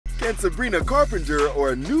Can Sabrina Carpenter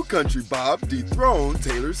or a new country bop dethrone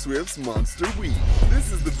Taylor Swift's Monster Week?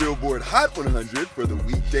 This is the Billboard Hot 100 for the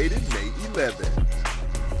week dated May 11th.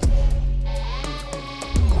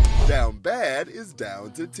 Down Bad is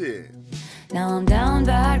down to 10. Now I'm down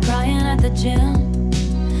bad, crying at the gym.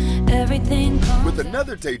 Everything comes with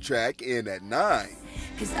another Tay track in at 9.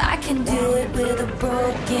 'Cause I can do it with a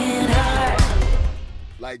broken heart.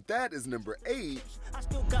 Like That is number 8. I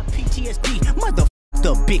still got PTSD, mother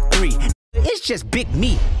the big 3. It's just big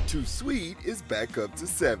me. Too Sweet is back up to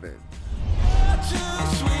 7.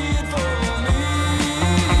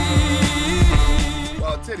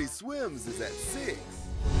 While Teddy Swims is at 6.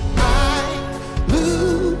 I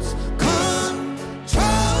lose control.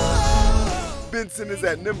 Benson is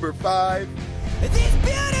at number 5. These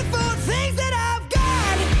beautiful things that I've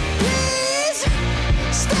got, please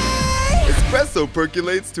stay. Espresso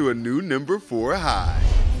percolates to a new number 4 high.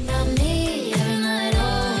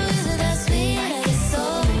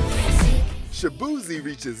 Shabuzi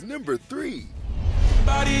reaches number 3.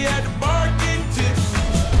 Body at the bargain tip.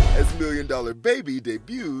 As $1 Million Baby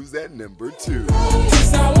debuts at number 2. And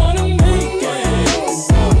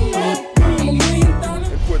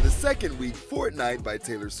for the second week, Fortnite by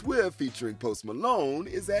Taylor Swift featuring Post Malone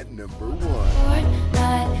is at number 1.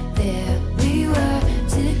 Fortnite, there